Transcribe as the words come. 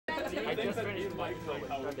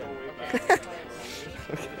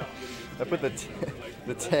I put the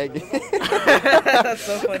tag. That's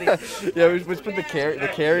so funny. Yeah, we put the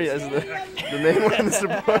carry as the main one in the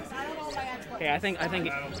support. Okay, I think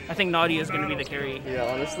NadiA is gonna be the carry.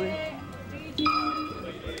 Yeah, honestly.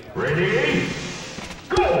 Ready?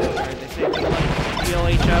 Go! Alright, they say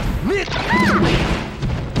BLHF. What is it?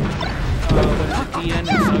 DN and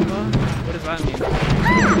Sugma? What does that mean?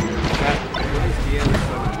 What is DN and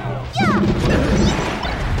Sugma?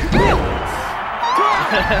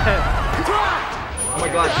 Oh my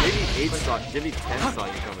god, Divvy 8 saw, Divvy 10 saw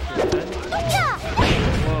you coming.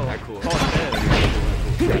 Whoa. That cool.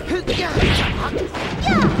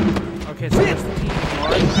 Okay, so that's the team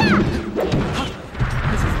Mark.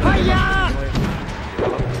 This is the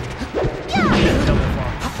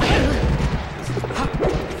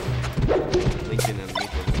Lincoln and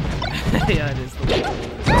Lincoln. Yeah, it is the Lincoln.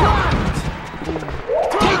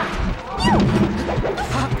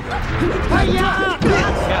 Yeah, I'm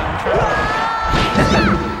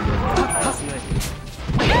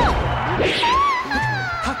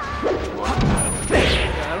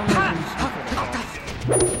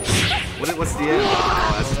What's the end? Oh,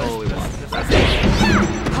 that's totally lost. That's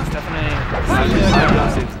definitely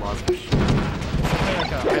lost.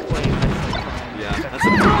 like a high play. Yeah, that's a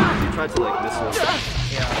you tried to like miss one.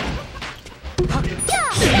 Yeah.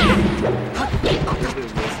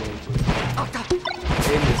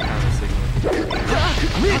 Aim is kind of signal.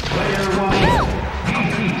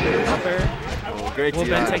 Up air. Oh, great Will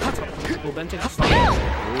TI. Bentatek the stop?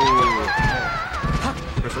 Ooh.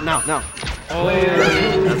 Now. Oh,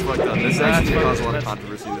 that's fucked up. This actually caused a lot of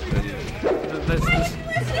controversy with video.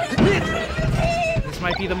 This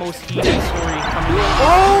might be the most heated story coming out.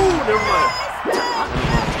 Oh, never mind.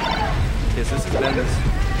 Okay, so this is Ben's.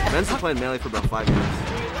 Ben's been playing Melee for about 5 years.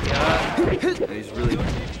 Yeah. And he's been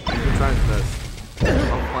trying his best.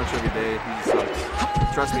 I'll punch every day. He just sucks.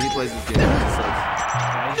 Trust me, he plays this game.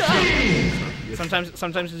 He sucks.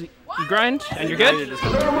 Sometimes you grind and you're good,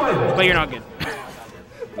 but you're not good.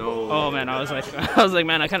 No. Oh man, I was like,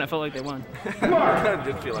 man, I kind of felt like they won. I kind of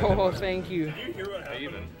did feel like that. Oh, thank you.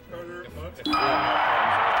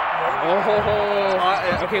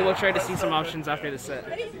 Okay, we'll try to see some options after the set.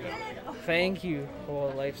 Thank you.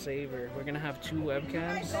 Oh, lifesaver. We're gonna have 2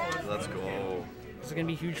 webcams. Let's go. This is gonna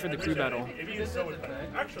be huge for the crew battle. There's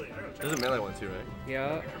a Melee one too, right?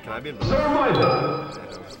 Yeah. Can I be involved?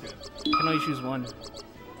 You can only choose one.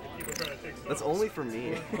 That's only for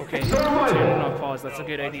me. Okay, turn it on pause. That's a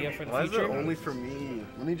good idea for the Why future. is it only for me?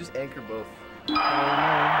 Let me just anchor both. Oh no.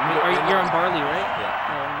 You're on Barley, right? Yeah.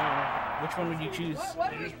 Oh no. Which one would you choose?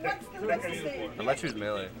 I might choose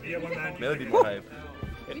Melee. Melee would be more hype.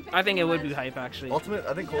 I think it would be hype actually. Ultimate,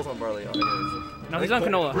 I think Cole's on Barley. No, he's on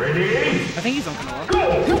Canola. I think he's on Canola.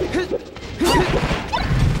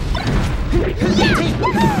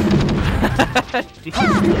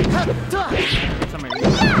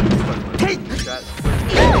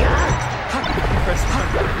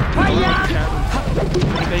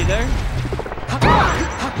 Anybody there?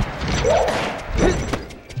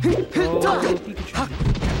 Oh, Pikachu.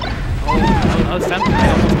 Oh, I was tempted. I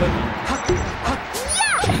almost put him.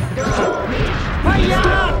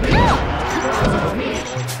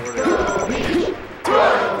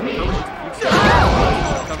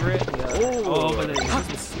 Cover it? Yeah. Oh, but it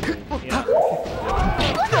yeah.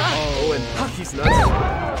 Oh, and he's nuts.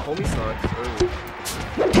 Homie sucks.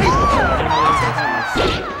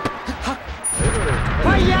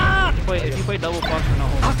 If you play double fox, you're not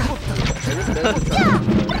home.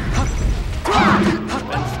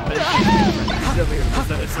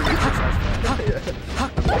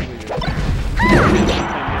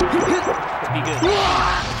 Be good.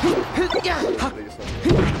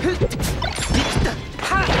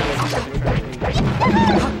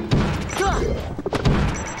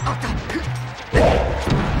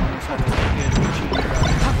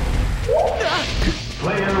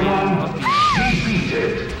 Player 1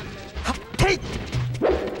 defeated.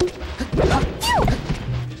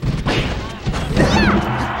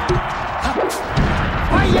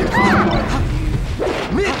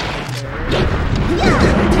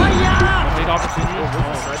 Big opportunity.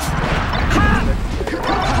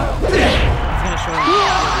 He's gonna show him.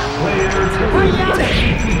 Player 2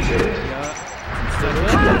 defeated. Yeah.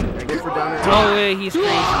 No way, he's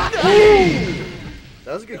crazy.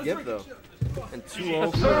 That was a good gift though. And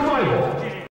 2-0. Survival.